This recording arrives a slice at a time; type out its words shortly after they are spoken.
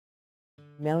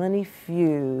Melanie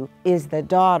Few is the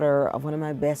daughter of one of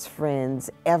my best friends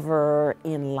ever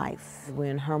in life.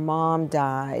 When her mom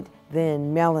died,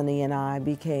 then Melanie and I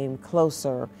became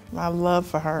closer. My love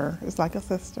for her is like a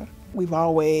sister. We've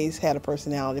always had a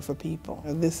personality for people.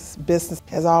 This business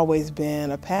has always been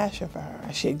a passion for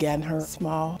her. She had gotten her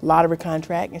small lottery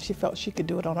contract and she felt she could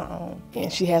do it on her own.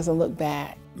 And she hasn't looked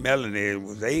back. Melanie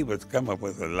was able to come up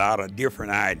with a lot of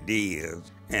different ideas,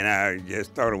 and I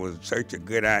just thought it was such a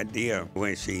good idea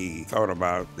when she thought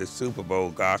about the Super Bowl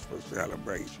gospel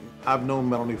celebration. I've known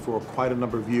Melanie for quite a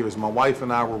number of years. My wife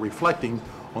and I were reflecting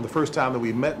on the first time that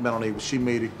we met Melanie. She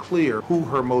made it clear who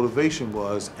her motivation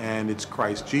was, and it's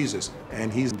Christ Jesus,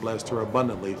 and He's blessed her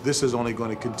abundantly. This is only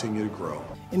going to continue to grow.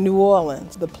 In New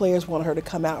Orleans, the players wanted her to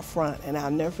come out front, and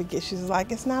I'll never forget, she's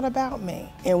like, it's not about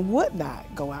me, and would not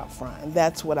go out front. And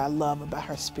that's what I love about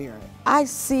her spirit. I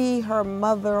see her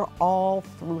mother all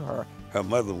through her. Her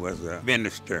mother was a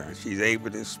minister. She's able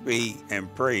to speak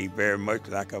and pray very much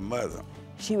like her mother.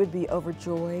 She would be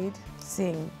overjoyed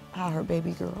seeing how her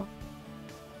baby girl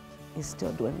is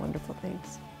still doing wonderful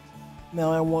things.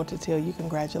 Melanie, I want to tell you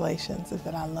congratulations, and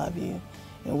that I love you.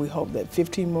 And we hope that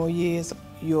 15 more years,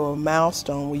 you're a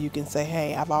milestone where you can say,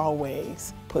 hey, I've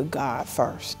always put God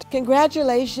first.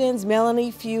 Congratulations,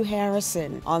 Melanie Few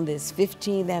Harrison, on this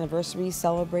 15th anniversary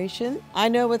celebration. I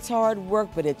know it's hard work,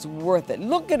 but it's worth it.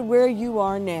 Look at where you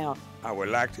are now. I would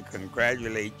like to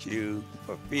congratulate you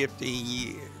for 15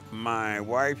 years. My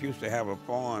wife used to have a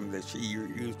poem that she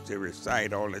used to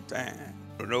recite all the time.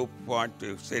 No point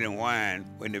to sit and whine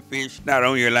when the fish not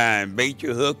on your line. Bait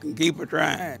your hook and keep it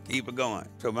trying. Keep it going.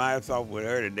 So my thought with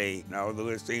her today, although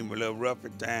it seemed a little rough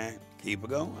at times, keep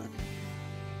it going.